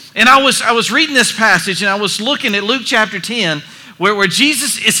And I was reading this passage, and I was looking at Luke chapter 10, where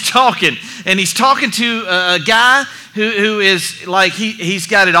Jesus is talking, and he's talking to a guy who is like, he's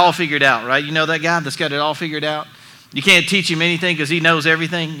got it all figured out, right? You know that guy that's got it all figured out? You can't teach him anything because he knows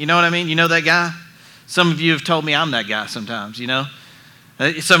everything. You know what I mean? You know that guy? Some of you have told me I'm that guy sometimes, you know?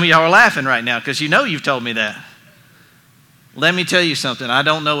 Some of y'all are laughing right now because you know you've told me that. Let me tell you something. I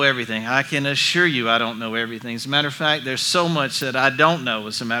don't know everything. I can assure you I don't know everything. As a matter of fact, there's so much that I don't know,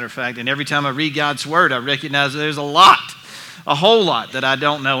 as a matter of fact. And every time I read God's word, I recognize that there's a whole lot that I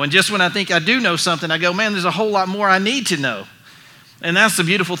don't know. And just when I think I do know something, I go, man, there's a whole lot more I need to know. And that's the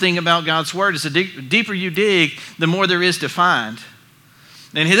beautiful thing about God's word, is the deeper you dig, the more there is to find.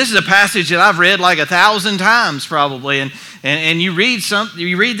 And this is a passage that I've read like 1,000 times probably. And you read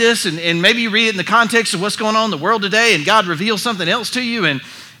this, and maybe you read it in the context of what's going on in the world today, and God reveals something else to you, and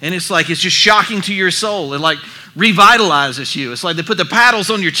it's like it's just shocking to your soul. It like revitalizes you. It's like they put the paddles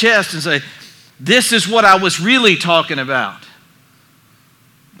on your chest and say, this is what I was really talking about.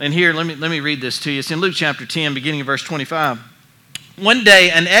 And here, let me read this to you. It's in Luke chapter 10, beginning of verse 25. One day,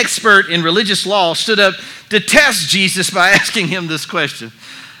 an expert in religious law stood up to test Jesus by asking him this question.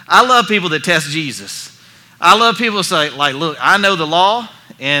 I love people that test Jesus. I love people that say, like, look, I know the law,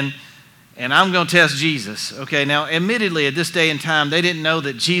 and I'm going to test Jesus. Okay, now, admittedly, at this day and time, they didn't know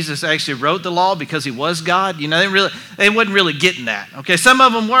that Jesus actually wrote the law because he was God. You know, they wasn't really getting that. Okay, some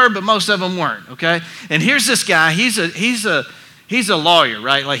of them were, but most of them weren't. Okay, and here's this guy. He's a lawyer,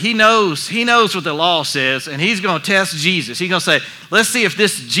 right? Like he knows what the law says, and he's going to test Jesus. He's going to say, let's see if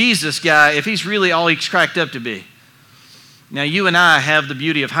this Jesus guy, if he's really all he's cracked up to be. Now, you and I have the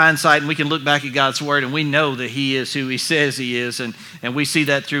beauty of hindsight, and we can look back at God's word, and we know that he is who he says he is, and we see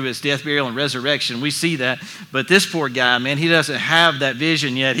that through his death, burial, and resurrection. We see that. But this poor guy, man, he doesn't have that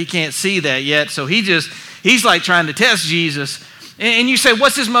vision yet. He can't see that yet. So he's like trying to test Jesus. And you say,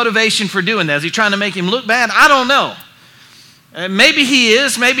 what's his motivation for doing that? Is he trying to make him look bad? I don't know. Maybe he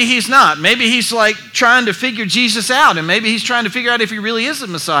is, maybe he's not. Maybe he's like trying to figure Jesus out, and maybe he's trying to figure out if he really is the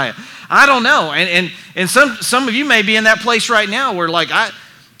Messiah. I don't know. And some of you may be in that place right now where like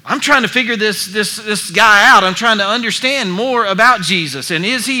I'm trying to figure this guy out. I'm trying to understand more about Jesus. And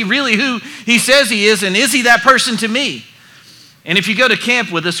is he really who he says he is? And is he that person to me? And if you go to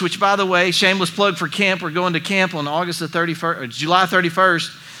camp with us, which by the way, shameless plug for camp, we're going to camp on August the 31st, or July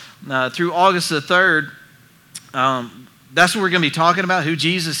 31st through August the 3rd. That's what we're going to be talking about, who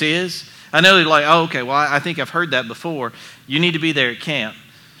Jesus is. I know you're like, oh, okay, well, I think I've heard that before. You need to be there at camp.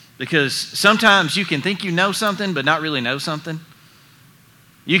 Because sometimes you can think you know something, but not really know something.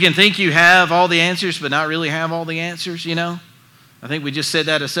 You can think you have all the answers, but not really have all the answers, you know. I think we just said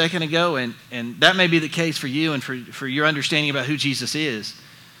that a second ago, and that may be the case for you and for your understanding about who Jesus is.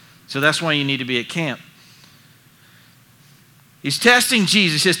 So that's why you need to be at camp. He's testing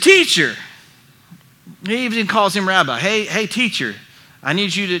Jesus. He says, teacher. He even calls him rabbi. Hey, teacher, I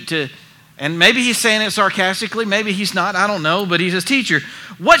need you to, and maybe he's saying it sarcastically, maybe he's not, I don't know, but he says, teacher,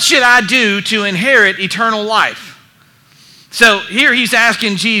 what should I do to inherit eternal life? So here he's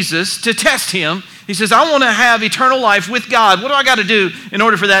asking Jesus to test him. He says, I want to have eternal life with God. What do I got to do in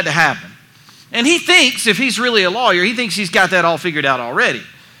order for that to happen? And he thinks, if he's really a lawyer, he thinks he's got that all figured out already.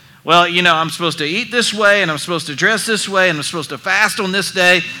 Well, you know, I'm supposed to eat this way, and I'm supposed to dress this way, and I'm supposed to fast on this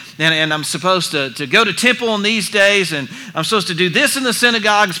day, and I'm supposed to go to temple on these days, and I'm supposed to do this in the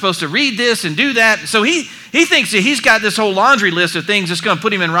synagogue, I'm supposed to read this and do that. So he thinks that he's got this whole laundry list of things that's going to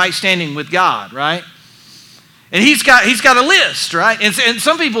put him in right standing with God, right? And he's got a list, right? And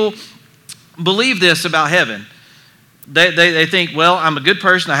some people believe this about heaven. They think, well, I'm a good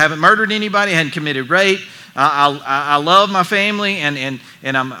person, I haven't murdered anybody, I haven't committed rape, I love my family, and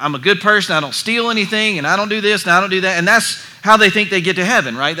I'm a good person. I don't steal anything, and I don't do this, and I don't do that. And that's how they think they get to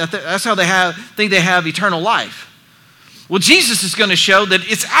heaven, right? That's how they think they have eternal life. Well, Jesus is going to show that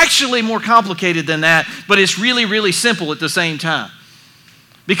it's actually more complicated than that, but it's really, really simple at the same time.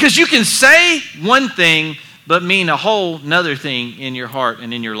 Because you can say one thing, but mean a whole nother thing in your heart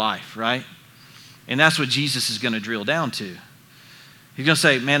and in your life, right? And that's what Jesus is going to drill down to. He's going to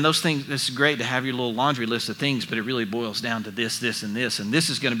say, man, those things, it's great to have your little laundry list of things, but it really boils down to this, this, and this. And this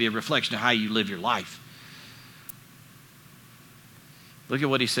is going to be a reflection of how you live your life. Look at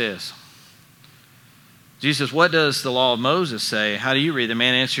what he says. Jesus says, what does the law of Moses say? How do you read? The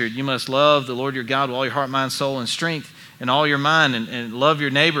man answered, you must love the Lord your God with all your heart, mind, soul, and strength, and all your mind, and love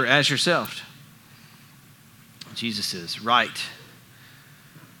your neighbor as yourself. Jesus says, right.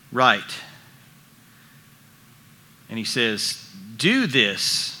 And he says, do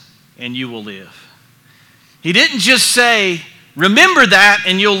this and you will live. He didn't just say, remember that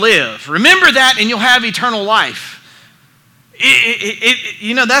and you'll live. Remember that and you'll have eternal life.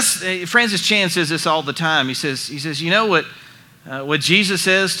 That's Francis Chan says this all the time. He says, you know what Jesus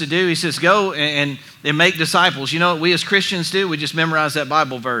says to do? He says, go and make disciples. You know what we as Christians do? We just memorize that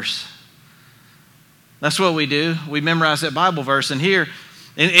Bible verse. That's what we do. We memorize that Bible verse. And here,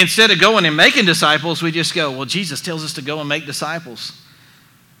 instead of going and making disciples, we just go, well, Jesus tells us to go and make disciples.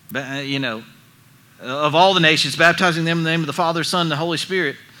 Of all the nations, baptizing them in the name of the Father, Son, and the Holy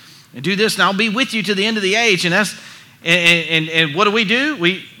Spirit. And do this, and I'll be with you to the end of the age. And what do?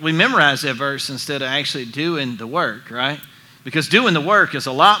 We memorize that verse instead of actually doing the work, right? Because doing the work is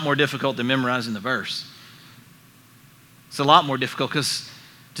a lot more difficult than memorizing the verse. It's a lot more difficult because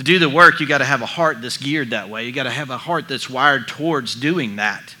to do the work, you got to have a heart that's geared that way. You got to have a heart that's wired towards doing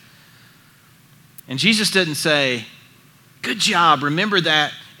that. And Jesus didn't say, good job, remember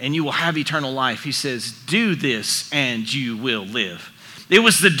that, and you will have eternal life. He says, do this and you will live. It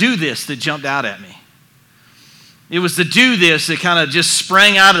was the do this that jumped out at me. It was the do this that kind of just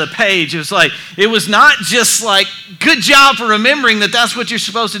sprang out of the page. It was not just like, good job for remembering that that's what you're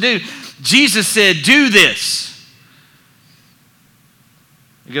supposed to do. Jesus said, do this.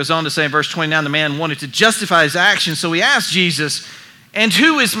 He goes on to say in verse 29, the man wanted to justify his action, so he asked Jesus, and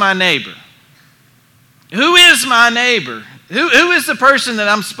who is my neighbor? Who is my neighbor? Who is the person that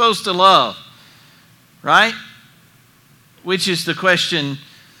I'm supposed to love? Right? Which is the question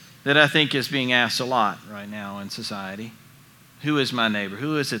that I think is being asked a lot right now in society. Who is my neighbor?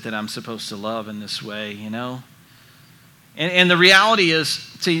 Who is it that I'm supposed to love in this way, And the reality is,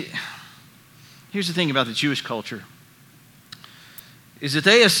 see, here's the thing about the Jewish culture, is that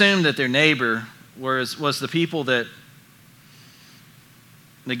they assumed that their neighbor was the people that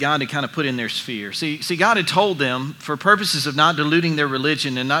God had kind of put in their sphere. See, God had told them, for purposes of not diluting their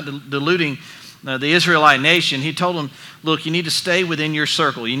religion and not diluting the Israelite nation, he told them, look, you need to stay within your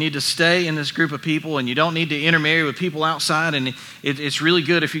circle. You need to stay in this group of people, and you don't need to intermarry with people outside, and it's really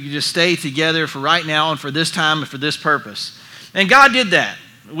good if you could just stay together for right now and for this time and for this purpose. And God did that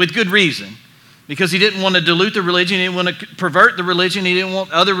with good reason, because he didn't want to dilute the religion. He didn't want to pervert the religion. He didn't want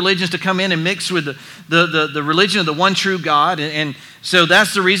other religions to come in and mix with the religion of the one true God. And so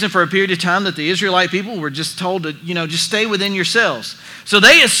that's the reason for a period of time that the Israelite people were just told to, just stay within yourselves. So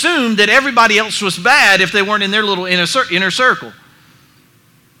they assumed that everybody else was bad if they weren't in their little inner circle.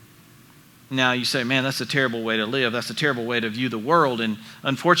 Now you say, man, that's a terrible way to live. That's a terrible way to view the world. And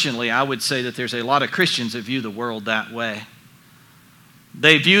unfortunately, I would say that there's a lot of Christians that view the world that way.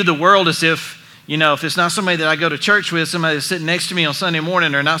 They view the world as if it's not somebody that I go to church with, somebody that's sitting next to me on Sunday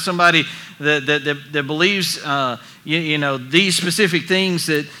morning, or not somebody that believes, these specific things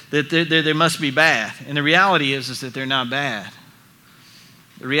that they must be bad. And the reality is that they're not bad.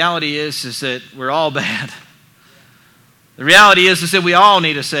 The reality is that we're all bad. The reality is that we all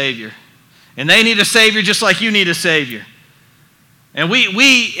need a Savior. And they need a Savior just like you need a Savior. And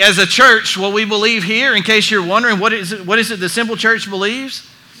we as a church, what we believe here, in case you're wondering, what is it the Simple Church believes?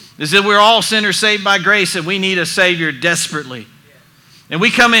 Is that we're all sinners saved by grace and we need a Savior desperately. And we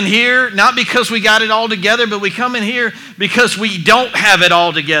come in here not because we got it all together, but we come in here because we don't have it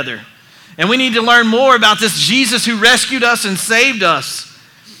all together. And we need to learn more about this Jesus who rescued us and saved us.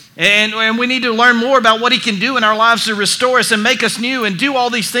 And we need to learn more about what he can do in our lives to restore us and make us new and do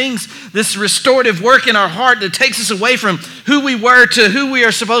all these things, this restorative work in our heart that takes us away from who we were to who we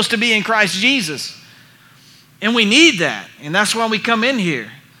are supposed to be in Christ Jesus. And we need that. And that's why we come in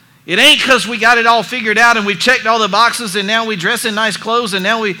here. It ain't because we got it all figured out and we've checked all the boxes and now we dress in nice clothes and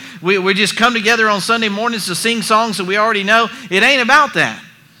now we just come together on Sunday mornings to sing songs that we already know. It ain't about that.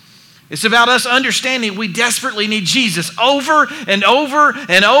 It's about us understanding we desperately need Jesus over and over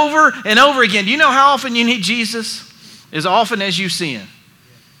and over and over again. Do you know how often you need Jesus? As often as you sin.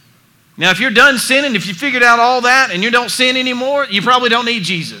 Now, if you're done sinning, if you figured out all that and you don't sin anymore, you probably don't need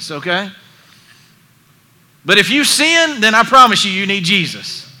Jesus, okay? But if you sin, then I promise you need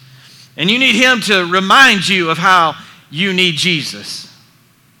Jesus. And you need him to remind you of how you need Jesus.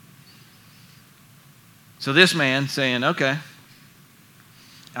 So this man saying, okay,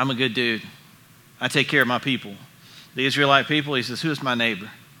 I'm a good dude. I take care of my people. The Israelite people, he says, who is my neighbor?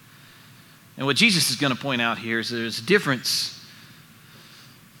 And what Jesus is going to point out here is there's a difference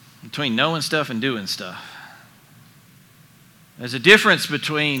between knowing stuff and doing stuff. There's a difference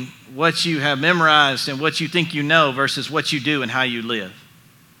between what you have memorized and what you think you know versus what you do and how you live.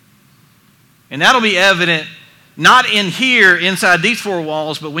 And that'll be evident not in here, inside these four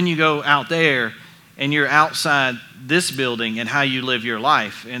walls, but when you go out there and you're outside this building and how you live your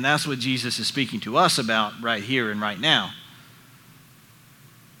life. And that's what Jesus is speaking to us about right here and right now.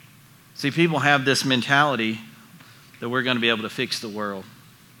 See, people have this mentality that we're going to be able to fix the world.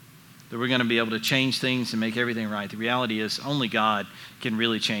 that we're going to be able to change things and make everything right. The reality is only God can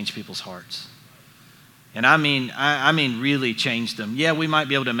really change people's hearts. And I mean really change them. Yeah, we might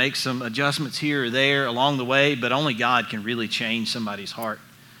be able to make some adjustments here or there along the way, but only God can really change somebody's heart.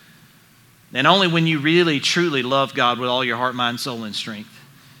 And only when you really, truly love God with all your heart, mind, soul, and strength,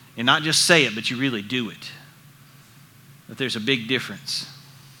 and not just say it, but you really do it, that there's a big difference.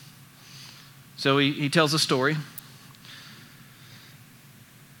 So he tells a story.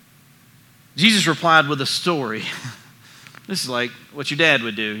 Jesus replied with a story. This is like what your dad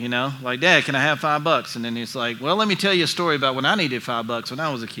would do, you know? Like, Dad, can I have $5? And then he's like, well, let me tell you a story about when I needed $5 when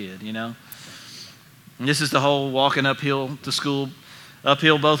I was a kid, you know? And this is the whole walking uphill to school,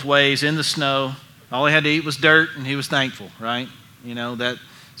 uphill both ways in the snow. All he had to eat was dirt, and he was thankful, right? You know, that.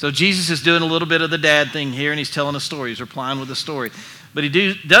 So Jesus is doing a little bit of the dad thing here, and he's telling a story. He's replying with a story. But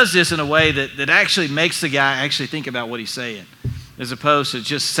he does this in a way that actually makes the guy actually think about what he's saying, as opposed to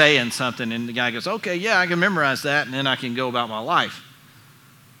just saying something and the guy goes, okay, yeah, I can memorize that and then I can go about my life.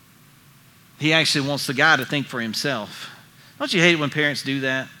 He actually wants the guy to think for himself. Don't you hate it when parents do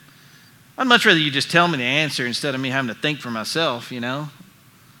that? I'd much rather you just tell me the answer instead of me having to think for myself, you know?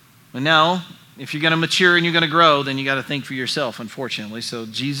 But no, if you're going to mature and you're going to grow, then you got to think for yourself, unfortunately. So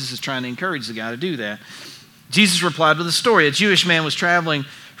Jesus is trying to encourage the guy to do that. Jesus replied with a story. A Jewish man was traveling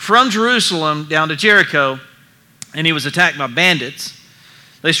from Jerusalem down to Jericho, and he was attacked by bandits.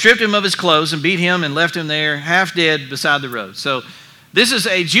 They stripped him of his clothes and beat him and left him there half dead beside the road. So this is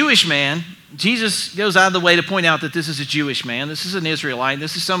a Jewish man. Jesus goes out of the way to point out that this is a Jewish man. This is an Israelite.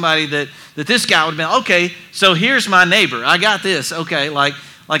 This is somebody that this guy would have been, okay, so here's my neighbor. I got this. Okay, like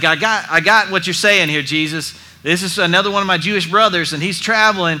I got what you're saying here, Jesus. This is another one of my Jewish brothers, and he's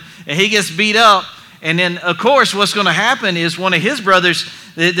traveling, and he gets beat up. And then, of course, what's going to happen is one of his brothers,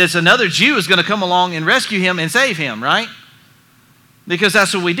 that's another Jew, is going to come along and rescue him and save him, right? Because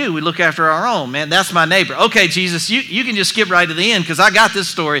that's what we do. We look after our own. Man, that's my neighbor. Okay, Jesus, you can just skip right to the end because I got this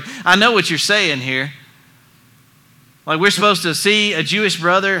story. I know what you're saying here. Like, we're supposed to see a Jewish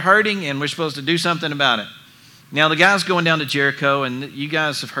brother hurting, and we're supposed to do something about it. Now, the guy's going down to Jericho, and you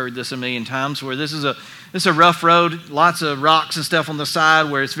guys have heard this a million times, where this is a rough road, lots of rocks and stuff on the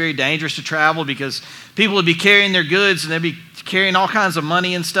side where it's very dangerous to travel because people would be carrying their goods and they'd be carrying all kinds of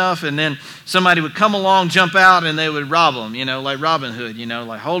money and stuff, and then somebody would come along, jump out, and they would rob them, you know, like Robin Hood, you know,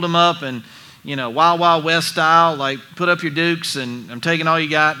 like hold them up and, you know, Wild Wild West style, like put up your dukes and I'm taking all you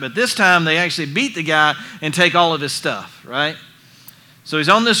got. But this time they actually beat the guy and take all of his stuff, right? So he's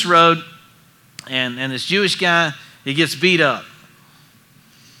on this road, and this Jewish guy, he gets beat up.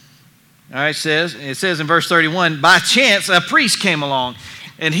 All right, it says in verse 31, by chance a priest came along.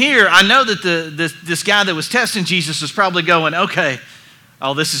 And here, I know that this guy that was testing Jesus was probably going, okay,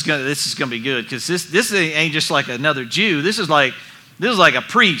 oh, this is gonna be good, because this ain't just like another Jew. This is like a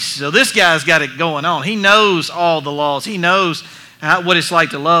priest. So this guy's got it going on. He knows all the laws. He knows what it's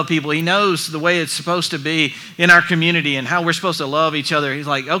like to love people. He knows the way it's supposed to be in our community and how we're supposed to love each other. He's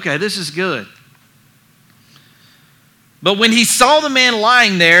like, okay, this is good. But when he saw the man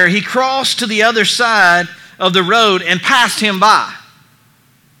lying there, he crossed to the other side of the road and passed him by.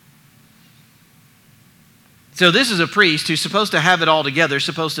 So this is a priest who's supposed to have it all together,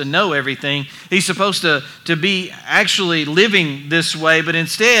 supposed to know everything. He's supposed to be actually living this way, but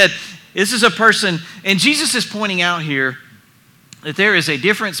instead, this is a person, and Jesus is pointing out here that there is a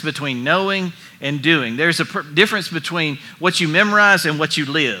difference between knowing and doing. There's a difference between what you memorize and what you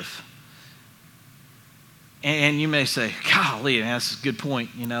live. And you may say, golly, that's a good point,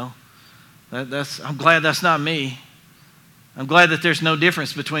 you know. I'm glad that's not me. I'm glad that there's no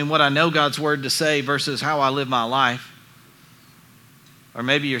difference between what I know God's word to say versus how I live my life. Or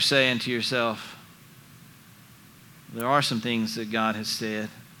maybe you're saying to yourself, there are some things that God has said,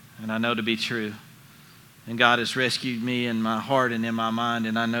 and I know to be true. And God has rescued me in my heart and in my mind,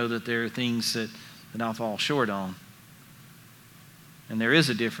 and I know that there are things that I'll fall short on. And there is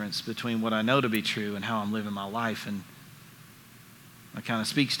a difference between what I know to be true and how I'm living my life, and it kind of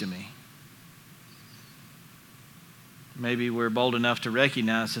speaks to me. Maybe we're bold enough to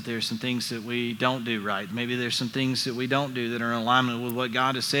recognize that there's some things that we don't do right. Maybe there's some things that we don't do that are in alignment with what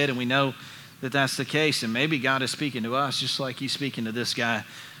God has said, and we know that that's the case. And maybe God is speaking to us just like he's speaking to this guy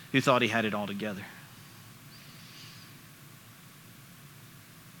who thought he had it all together.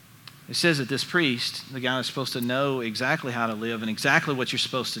 It says that this priest, the guy is supposed to know exactly how to live and exactly what you're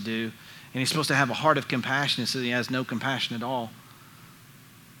supposed to do, and he's supposed to have a heart of compassion, so he has no compassion at all.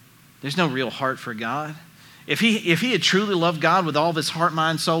 There's no real heart for God. If he had truly loved God with all of his heart,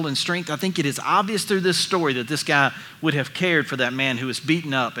 mind, soul, and strength, I think it is obvious through this story that this guy would have cared for that man who was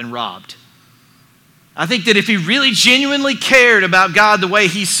beaten up and robbed. I think that if he really genuinely cared about God the way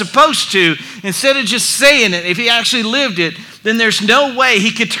he's supposed to, instead of just saying it, if he actually lived it, then there's no way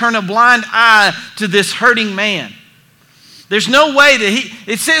he could turn a blind eye to this hurting man. There's no way that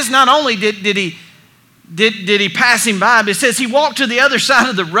it says not only did he pass him by, but it says he walked to the other side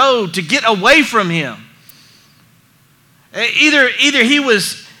of the road to get away from him. Either he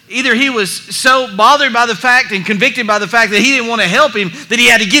was so bothered by the fact and convicted by the fact that he didn't want to help him that he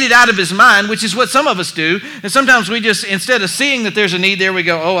had to get it out of his mind, which is what some of us do. And sometimes we just, instead of seeing that there's a need there, we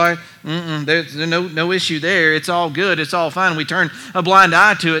go, there's no issue there. It's all good. It's all fine. We turn a blind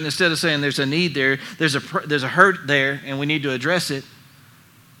eye to it, and instead of saying there's a need there, there's a hurt there, and we need to address it.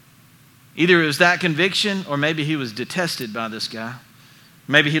 Either it was that conviction, or maybe he was detested by this guy.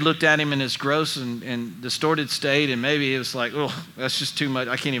 Maybe he looked at him in his gross and distorted state, and maybe it was like, oh, that's just too much.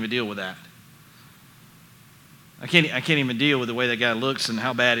 I can't even deal with that. I can't even deal with the way that guy looks and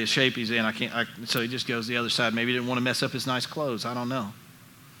how bad his shape he's in. So he just goes the other side. Maybe he didn't want to mess up his nice clothes. I don't know.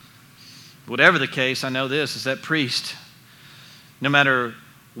 Whatever the case, I know this, is that priest, no matter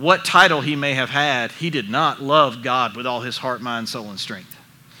what title he may have had, he did not love God with all his heart, mind, soul, and strength.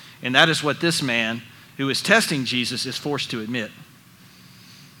 And that is what this man who is testing Jesus is forced to admit.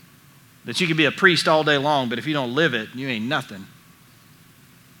 That you can be a priest all day long, but if you don't live it, you ain't nothing.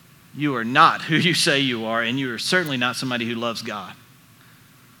 You are not who you say you are, and you are certainly not somebody who loves God.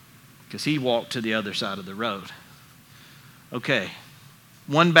 Because he walked to the other side of the road. Okay,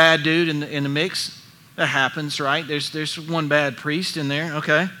 one bad dude in the mix. That happens, right? There's one bad priest in there,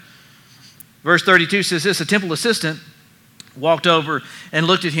 okay. Verse 32 says this, a temple assistant walked over and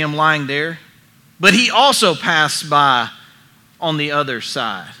looked at him lying there, but he also passed by on the other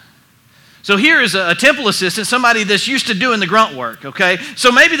side. So here is a temple assistant, somebody that's used to doing the grunt work, okay?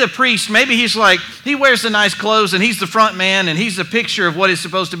 So maybe the priest, maybe he's like, he wears the nice clothes and he's the front man and he's the picture of what he's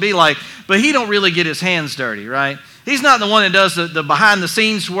supposed to be like, but he don't really get his hands dirty, right? He's not the one that does the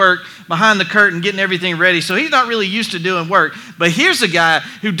behind-the-scenes work, behind the curtain, getting everything ready. So he's not really used to doing work. But here's a guy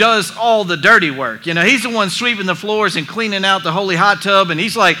who does all the dirty work. You know, he's the one sweeping the floors and cleaning out the holy hot tub. And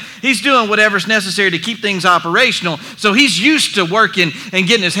he's doing whatever's necessary to keep things operational. So he's used to working and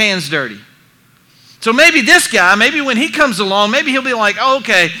getting his hands dirty. So maybe this guy, maybe when he comes along, maybe he'll be like, oh,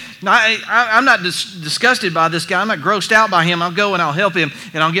 okay, I'm not disgusted by this guy. I'm not grossed out by him. I'll go and I'll help him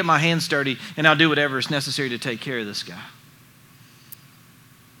and I'll get my hands dirty and I'll do whatever is necessary to take care of this guy.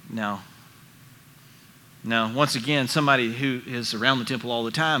 No. Once again, somebody who is around the temple all the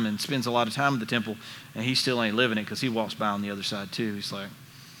time and spends a lot of time at the temple and he still ain't living it because he walks by on the other side too. He's like,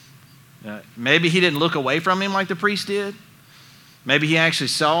 maybe he didn't look away from him like the priest did. Maybe he actually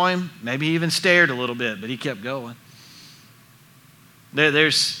saw him. Maybe he even stared a little bit, but he kept going.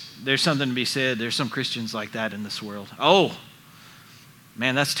 There's something to be said. There's some Christians like that in this world. Oh,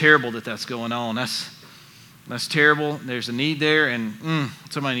 man, that's terrible that's going on. That's terrible. There's a need there, and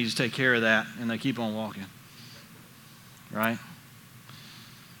somebody needs to take care of that, and they keep on walking. Right?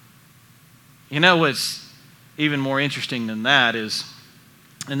 You know what's even more interesting than that is,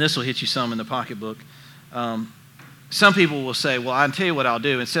 and this will hit you some in the pocketbook, some people will say, well, I'll tell you what I'll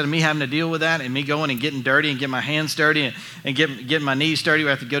do. Instead of me having to deal with that and me going and getting dirty and getting my hands dirty and getting my knees dirty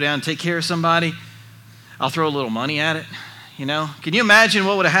where I have to go down and take care of somebody, I'll throw a little money at it. You know? Can you imagine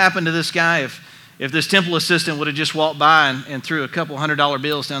what would have happened to this guy if this temple assistant would have just walked by and threw a couple $100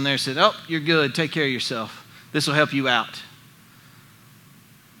 bills down there and said, oh, you're good. Take care of yourself. This will help you out.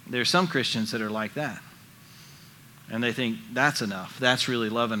 There are some Christians that are like that. And they think that's enough. That's really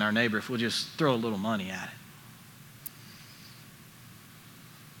loving our neighbor if we'll just throw a little money at it.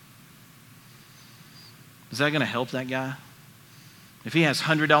 Is that going to help that guy? If he has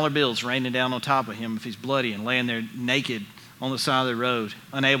 $100 bills raining down on top of him, if he's bloody and laying there naked on the side of the road,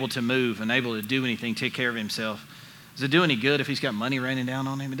 unable to move, unable to do anything, take care of himself, does it do any good if he's got money raining down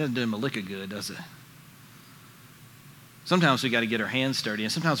on him? It doesn't do him a lick of good, does it? Sometimes we got to get our hands dirty,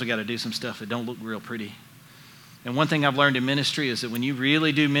 and sometimes we got to do some stuff that don't look real pretty. And one thing I've learned in ministry is that when you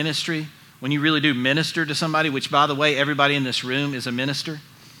really do ministry, when you really do minister to somebody, which, by the way, everybody in this room is a minister.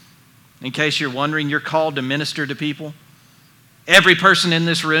 In case you're wondering, you're called to minister to people. Every person in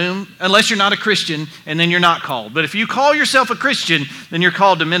this room, unless you're not a Christian, and then you're not called. But if you call yourself a Christian, then you're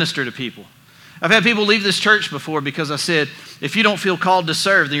called to minister to people. I've had people leave this church before because I said, if you don't feel called to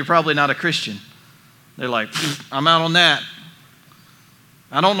serve, then you're probably not a Christian. They're like, I'm out on that.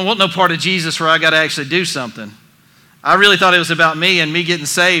 I don't want no part of Jesus where I got to actually do something. I really thought it was about me and me getting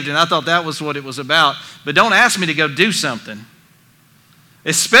saved, and I thought that was what it was about. But don't ask me to go do something.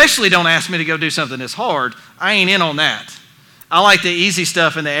 Especially don't ask me to go do something that's hard. I ain't in on that. I like the easy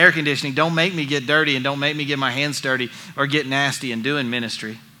stuff and the air conditioning. Don't make me get dirty and don't make me get my hands dirty or get nasty in doing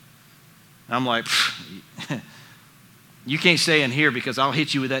ministry. I'm like, you can't stay in here because I'll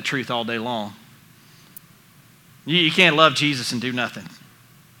hit you with that truth all day long. You can't love Jesus and do nothing.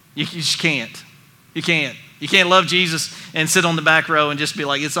 You just can't. You can't. You can't love Jesus and sit on the back row and just be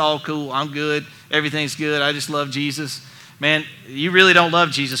like, it's all cool, I'm good, everything's good, I just love Jesus. Man, you really don't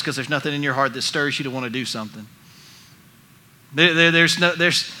love Jesus because there's nothing in your heart that stirs you to want to do something. There's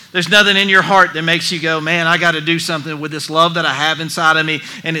nothing in your heart that makes you go, man, I got to do something with this love that I have inside of me,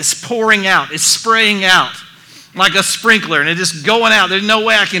 and it's pouring out, it's spraying out like a sprinkler, and it's just going out. There's no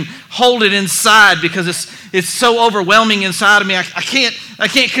way I can hold it inside because it's so overwhelming inside of me. I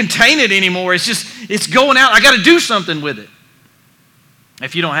can't contain it anymore. It's going out. I got to do something with it.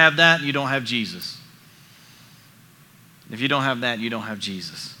 If you don't have that, you don't have Jesus. If you don't have that, you don't have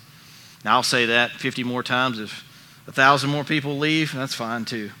Jesus. Now, I'll say that 50 more times. If 1,000 more people leave, that's fine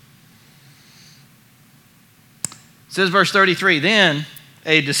too. It says verse 33, then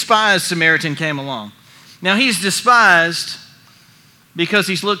a despised Samaritan came along. Now, he's despised because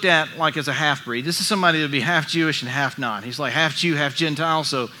he's looked at like as a half-breed. This is somebody that would be half Jewish and half not. He's like half Jew, half Gentile,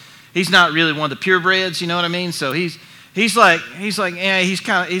 so he's not really one of the purebreds, you know what I mean? So he's kind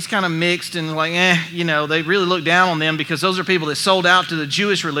of mixed and like, they really look down on them because those are people that sold out to the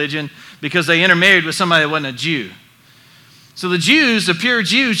Jewish religion because they intermarried with somebody that wasn't a Jew. So the Jews, the pure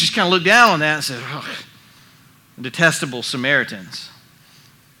Jews, just kind of looked down on that and said, detestable Samaritans.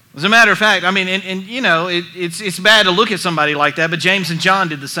 As a matter of fact, I mean, it's bad to look at somebody like that, but James and John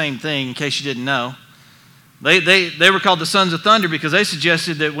did the same thing, in case you didn't know. They were called the sons of thunder because they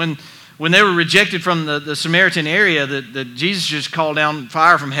suggested that when they were rejected from the Samaritan area, that Jesus just called down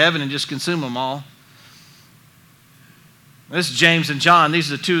fire from heaven and just consumed them all. This is James and John.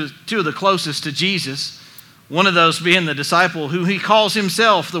 These are two of the closest to Jesus. One of those being the disciple who he calls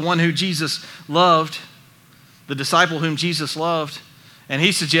himself the one who Jesus loved, the disciple whom Jesus loved. And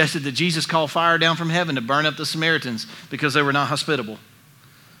he suggested that Jesus call fire down from heaven to burn up the Samaritans because they were not hospitable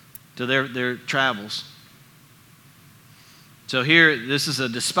to their travels. So here, this is a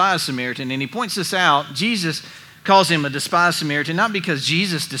despised Samaritan, and he points this out. Jesus calls him a despised Samaritan, not because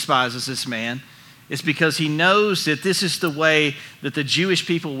Jesus despises this man. It's because he knows that this is the way that the Jewish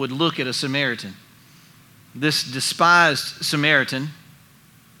people would look at a Samaritan. This despised Samaritan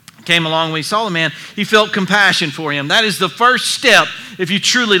came along. When he saw the man, he felt compassion for him. That is the first step if you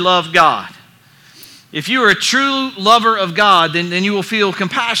truly love God. If you are a true lover of God, then you will feel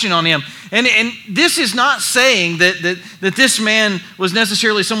compassion on him. And this is not saying that this man was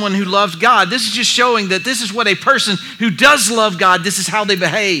necessarily someone who loved God. This is just showing that this is what a person who does love God, this is how they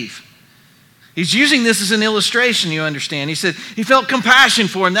behave. He's using this as an illustration, you understand. He said he felt compassion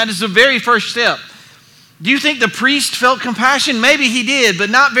for him. That is the very first step. Do you think the priest felt compassion? Maybe he did,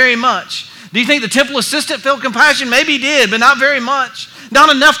 but not very much. Do you think the temple assistant felt compassion? Maybe he did, but not very much. Not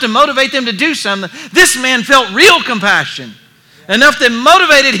enough to motivate them to do something. This man felt real compassion, enough that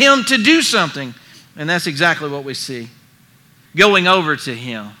motivated him to do something. And that's exactly what we see. Going over to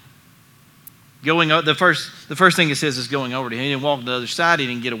him. The first thing it says is going over to him. He didn't walk to the other side. He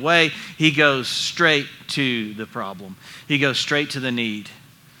didn't get away. He goes straight to the problem. He goes straight to the need.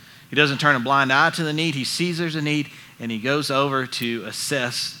 He doesn't turn a blind eye to the need. He sees there's a need, and he goes over to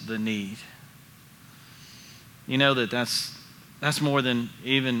assess the need. You know that's more than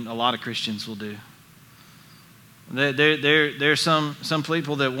even a lot of Christians will do. There's some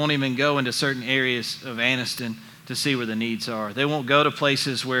people that won't even go into certain areas of Anniston to see where the needs are. They won't go to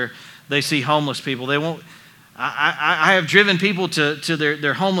places where they see homeless people. They won't. I have driven people to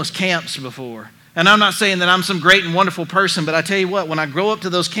their homeless camps before. And I'm not saying that I'm some great and wonderful person, but I tell you what, when I go up to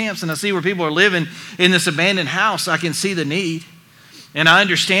those camps and I see where people are living in this abandoned house, I can see the need. And I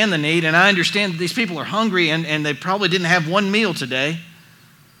understand the need, and I understand that these people are hungry and they probably didn't have one meal today.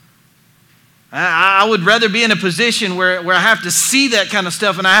 I would rather be in a position where I have to see that kind of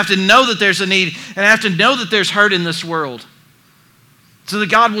stuff, and I have to know that there's a need, and I have to know that there's hurt in this world. So that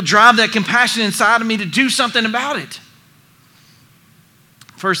God will drive that compassion inside of me to do something about it.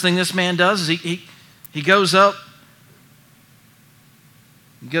 First thing this man does is he goes up.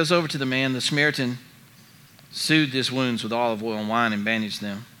 He goes over to the man. The Samaritan soothed his wounds with olive oil and wine and bandaged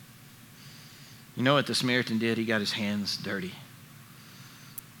them. You know what the Samaritan did? He got his hands dirty.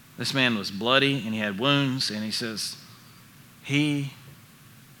 This man was bloody and he had wounds, and he says he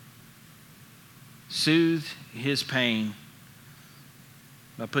soothed his pain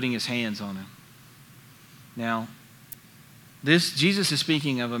by putting his hands on him. Now, Jesus is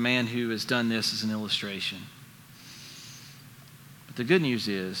speaking of a man who has done this as an illustration. But the good news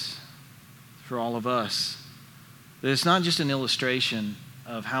is, for all of us, that it's not just an illustration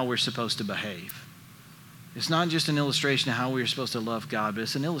of how we're supposed to behave. It's not just an illustration of how we are supposed to love God, but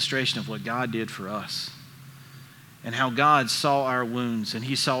it's an illustration of what God did for us. And how God saw our wounds, and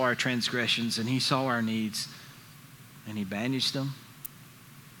he saw our transgressions, and he saw our needs, and he bandaged them,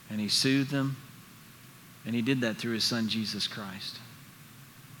 and he soothed them, and he did that through his son, Jesus Christ.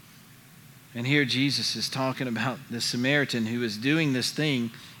 And here Jesus is talking about the Samaritan who is doing this thing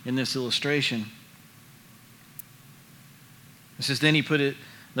in this illustration. It says, then he put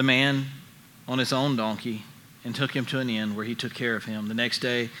the man on his own donkey and took him to an inn where he took care of him. The next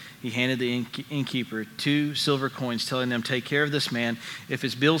day he handed the innkeeper 2 silver coins, telling them, take care of this man. If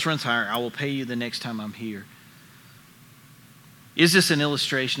his bills runs higher, I will pay you the next time I'm here. Is this an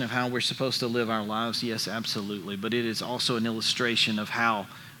illustration of how we're supposed to live our lives? Yes, absolutely. But it is also an illustration of how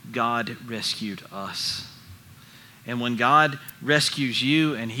God rescued us. And when God rescues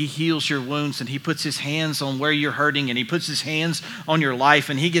you and he heals your wounds and he puts his hands on where you're hurting and he puts his hands on your life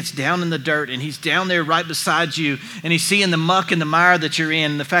and he gets down in the dirt and he's down there right beside you and he's seeing the muck and the mire that you're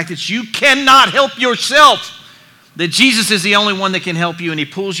in and the fact that you cannot help yourself, that Jesus is the only one that can help you, and he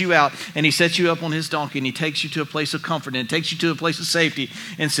pulls you out and he sets you up on his donkey and he takes you to a place of comfort and takes you to a place of safety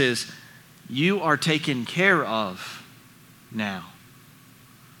and says, you are taken care of now.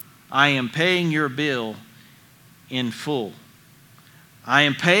 I am paying your bill in full. I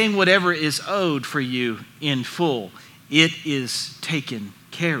am paying whatever is owed for you in full. It is taken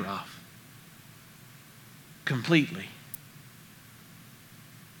care of completely.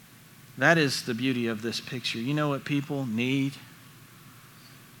 That is the beauty of this picture. You know what people need?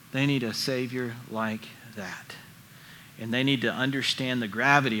 They need a Savior like that. And they need to understand the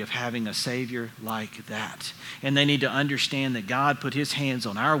gravity of having a Savior like that. And they need to understand that God put his hands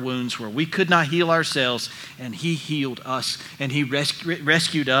on our wounds where we could not heal ourselves, and he healed us, and he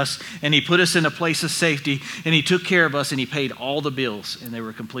rescued us, and he put us in a place of safety, and he took care of us, and he paid all the bills, and they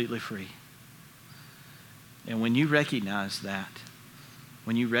were completely free. And when you recognize that,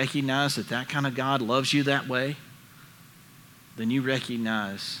 when you recognize that that kind of God loves you that way, then you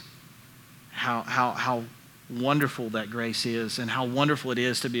recognize how wonderful that grace is and how wonderful it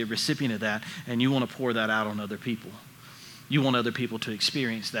is to be a recipient of that, and you want to pour that out on other people. You want other people to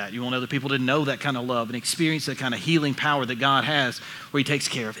experience that. You want other people to know that kind of love and experience that kind of healing power that God has, where he takes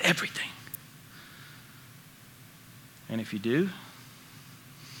care of everything. And if you do,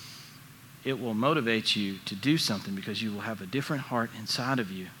 it will motivate you to do something, because you will have a different heart inside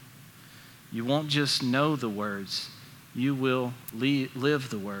of you. You won't just know the words, you will live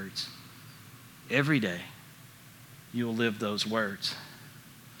the words. Every day, you will live those words.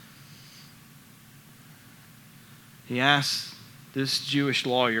 He asked this Jewish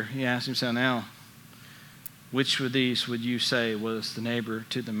lawyer, he asked him, so now, which of these would you say was the neighbor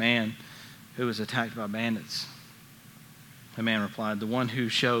to the man who was attacked by bandits? The man replied, the one who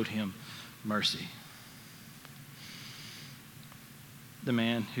showed him mercy. The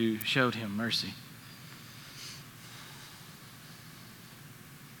man who showed him mercy.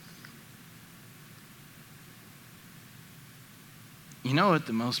 You know what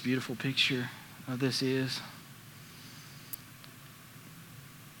the most beautiful picture of this is?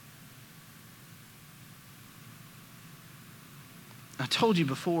 I told you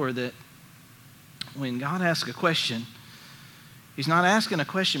before that when God asks a question, he's not asking a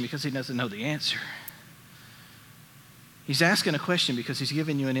question because he doesn't know the answer. He's asking a question because he's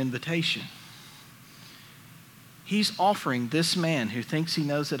giving you an invitation. He's offering this man who thinks he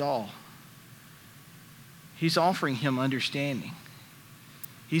knows it all, he's offering him understanding.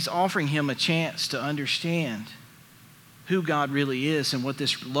 He's offering him a chance to understand who God really is and what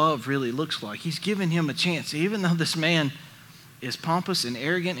this love really looks like. He's giving him a chance, even though this man is pompous and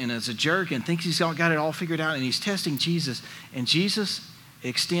arrogant and is a jerk and thinks he's got it all figured out, and he's testing Jesus. And Jesus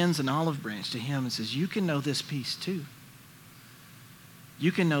extends an olive branch to him and says, you can know this peace too.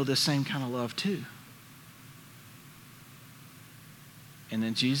 You can know this same kind of love too. And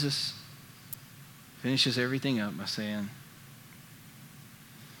then Jesus finishes everything up by saying,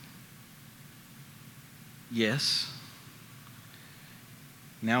 yes,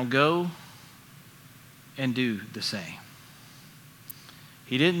 now go and do the same.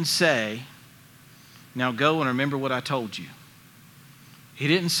 He didn't say, now go and remember what I told you. He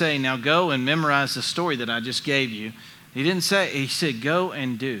didn't say, now go and memorize the story that I just gave you. He didn't say, he said, go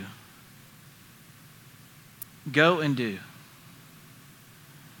and do. Go and do.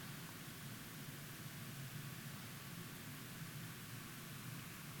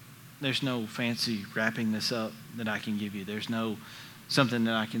 There's no fancy wrapping this up that I can give you. There's no something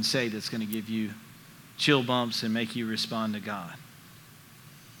that I can say that's going to give you chill bumps and make you respond to God.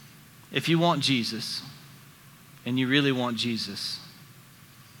 If you want Jesus, and you really want Jesus,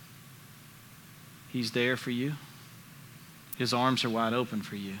 He's there for you. His arms are wide open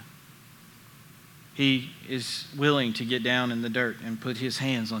for you. He is willing to get down in the dirt and put his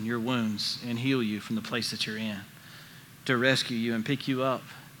hands on your wounds and heal you from the place that you're in, to rescue you and pick you up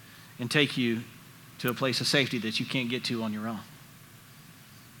and take you to a place of safety that you can't get to on your own.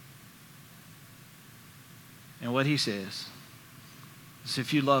 And what he says is,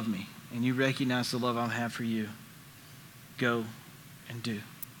 if you love me and you recognize the love I have for you, go and do.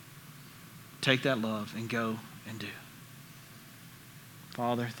 Take that love and go and do.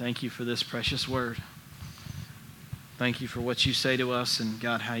 Father, thank you for this precious word. Thank you for what you say to us and,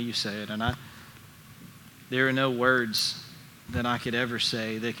 God, how you say it. And there are no words that I could ever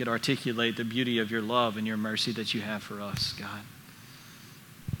say that could articulate the beauty of your love and your mercy that you have for us, God.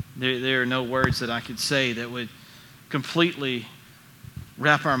 There are no words that I could say that would completely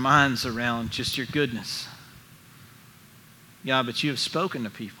wrap our minds around just your goodness. God, but you have spoken to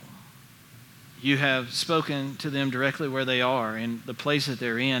people. You have spoken to them directly where they are in the place that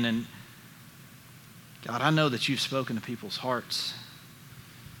they're in. And God, I know that you've spoken to people's hearts.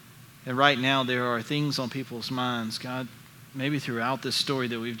 And right now there are things on people's minds. God, maybe throughout this story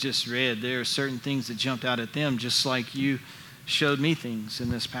that we've just read, there are certain things that jumped out at them, just like you showed me things in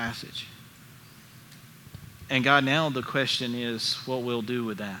this passage. And God, now the question is what we'll do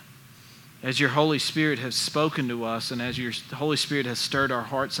with that. As your Holy Spirit has spoken to us and as your Holy Spirit has stirred our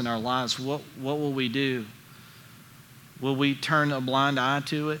hearts and our lives, what will we do? Will we turn a blind eye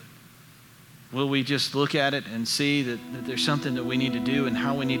to it? Will we just look at it and see that there's something that we need to do and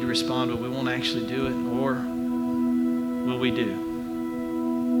how we need to respond, but we won't actually do it? Or will we do?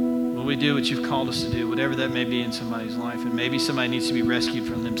 Will we do what you've called us to do, whatever that may be in somebody's life? And maybe somebody needs to be rescued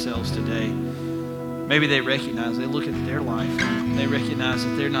from themselves today. Maybe they recognize, they look at their life and they recognize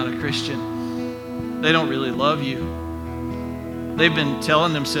that they're not a Christian. They don't really love you. They've been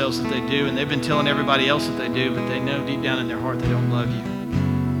telling themselves that they do, and they've been telling everybody else that they do, but they know deep down in their heart they don't love you.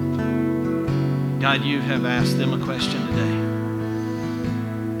 God, you have asked them a question today.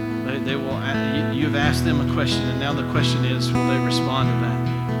 You have asked them a question, and now the question is, will they respond to that?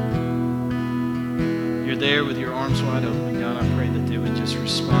 You're there with your arms wide open. God, I pray that they would just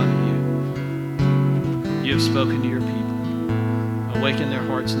respond to you. You have spoken to your people. Awaken their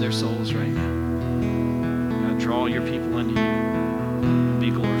hearts and their souls right now. God, draw your people unto you.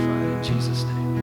 Be glorified in Jesus' name.